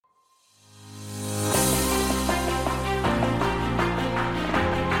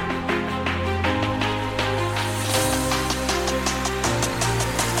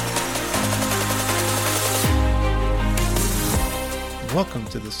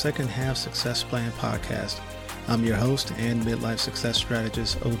the Second Half Success Plan podcast. I'm your host and midlife success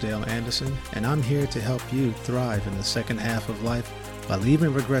strategist, Odell Anderson, and I'm here to help you thrive in the second half of life by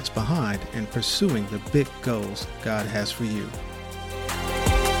leaving regrets behind and pursuing the big goals God has for you.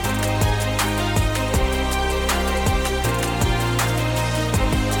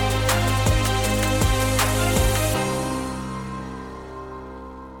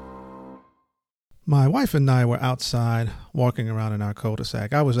 My wife and I were outside walking around in our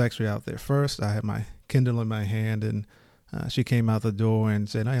cul-de-sac. I was actually out there first. I had my Kindle in my hand, and she came out the door and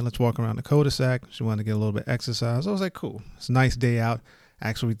said, "Hey, let's walk around the cul-de-sac." She wanted to get a little bit of exercise. I was like, cool. It's a nice day out.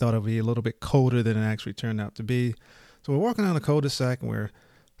 Actually, we thought it would be a little bit colder than it actually turned out to be. So we're walking around the cul-de-sac, and we're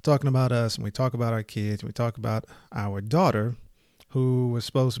talking about us, and we talk about our kids, and we talk about our daughter, who was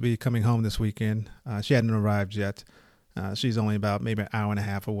supposed to be coming home this weekend. She hadn't arrived yet. She's only about maybe an hour and a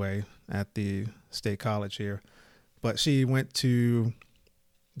half away at the state college here. But she went to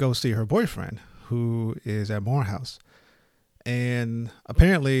go see her boyfriend, who is at Morehouse. And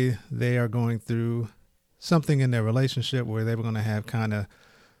apparently they are going through something in their relationship where they were going to have kind of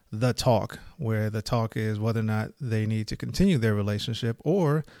the talk, where the talk is whether or not they need to continue their relationship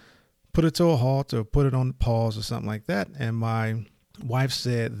or put it to a halt or put it on pause or something like that. And my wife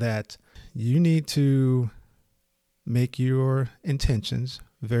said that you need to make your intentions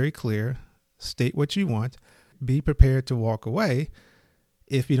very clear, state what you want, be prepared to walk away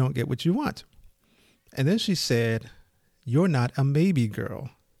if you don't get what you want. And then she said, "You're not a maybe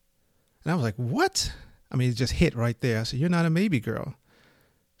girl." And I was like, what? I mean, it just hit right there. I said, "You're not a maybe girl."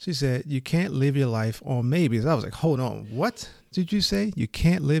 She said, "You can't live your life on maybes." I was like, hold on, what did you say? You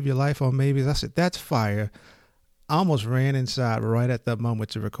can't live your life on maybes? I said, that's fire. I almost ran inside right at that moment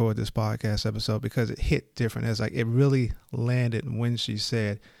to record this podcast episode because it hit different. It's like it really landed when she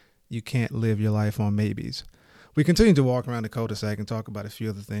said, "You can't live your life on maybes." We continued to walk around the cul-de-sac and talk about a few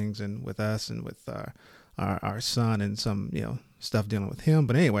other things, and with us and with our son and some stuff dealing with him.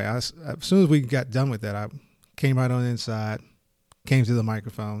 But anyway, as soon as we got done with that, I came right on inside, came to the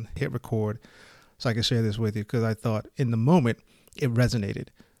microphone, hit record so I could share this with you because I thought in the moment it resonated.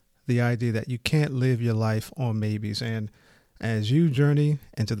 The idea that you can't live your life on maybes. And as you journey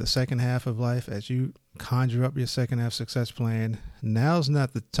into the second half of life, as you conjure up your second half success plan, now's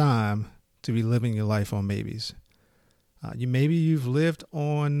not the time to be living your life on maybes. Maybe you've lived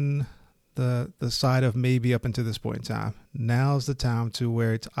on the side of maybe up until this point in time. Now's the time to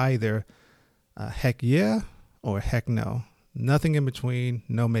where it's either heck yeah or heck no. Nothing in between,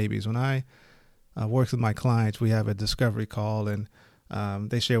 no maybes. When I work with my clients, we have a discovery call, and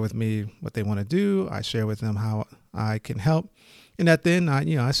they share with me what they want to do. I share with them how I can help. And at the end,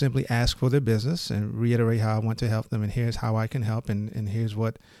 I simply ask for their business and reiterate how I want to help them. And here's how I can help. And here's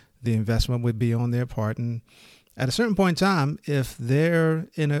what the investment would be on their part. And at a certain point in time, if they're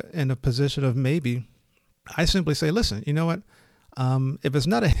in a position of maybe, I simply say, listen, you know what? If it's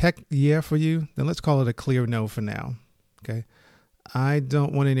not a heck yeah for you, then let's call it a clear no for now. Okay. I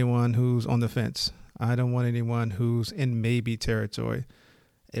don't want anyone who's on the fence. I don't want anyone who's in maybe territory.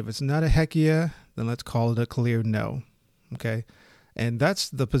 If it's not a heck yeah, then let's call it a clear no. Okay. And that's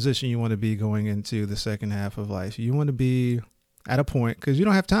the position you want to be going into the second half of life. You want to be at a point, because you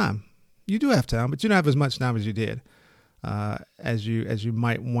don't have time. You do have time, but you don't have as much time as you did, as you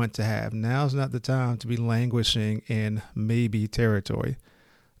might want to have. Now's not the time to be languishing in maybe territory.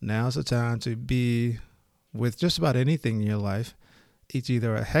 Now's the time to be with just about anything in your life. It's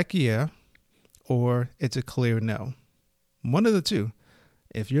either a heck yeah or it's a clear no. One of the two.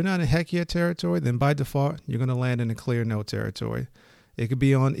 If you're not in heck yeah territory, then by default, you're going to land in a clear no territory. It could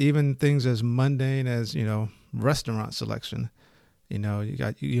be on even things as mundane as, restaurant selection. You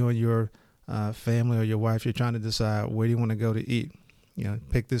got you and your family or your wife, you're trying to decide where do you want to go to eat.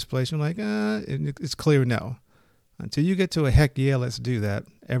 Pick this place. You're like, it's clear no. Until you get to a heck yeah, let's do that.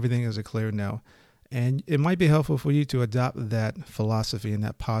 Everything is a clear no. And it might be helpful for you to adopt that philosophy and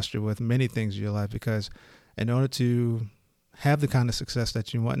that posture with many things in your life, because in order to have the kind of success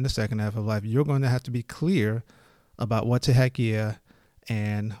that you want in the second half of life, you're going to have to be clear about what's a heck yeah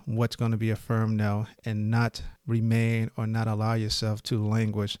and what's going to be a firm no, and not remain or not allow yourself to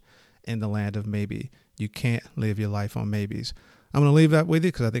languish in the land of maybe. You can't live your life on maybes. I'm going to leave that with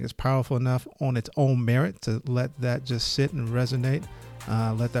you because I think it's powerful enough on its own merit to let that just sit and resonate.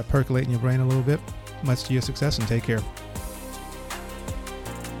 Let that percolate in your brain a little bit. Much to your success, and take care.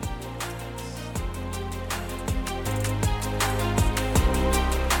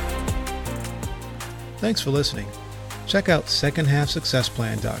 Thanks for listening. Check out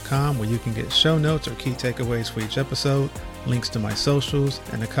secondhalfsuccessplan.com where you can get show notes or key takeaways for each episode, links to my socials,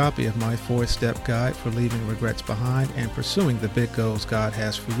 and a copy of my 4-step guide for leaving regrets behind and pursuing the big goals God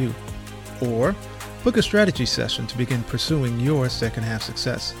has for you. Or book a strategy session to begin pursuing your second half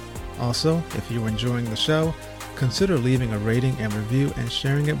success. Also, if you're enjoying the show, consider leaving a rating and review and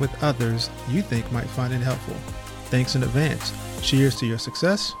sharing it with others you think might find it helpful. Thanks in advance. Cheers to your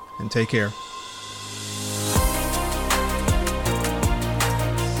success, and take care.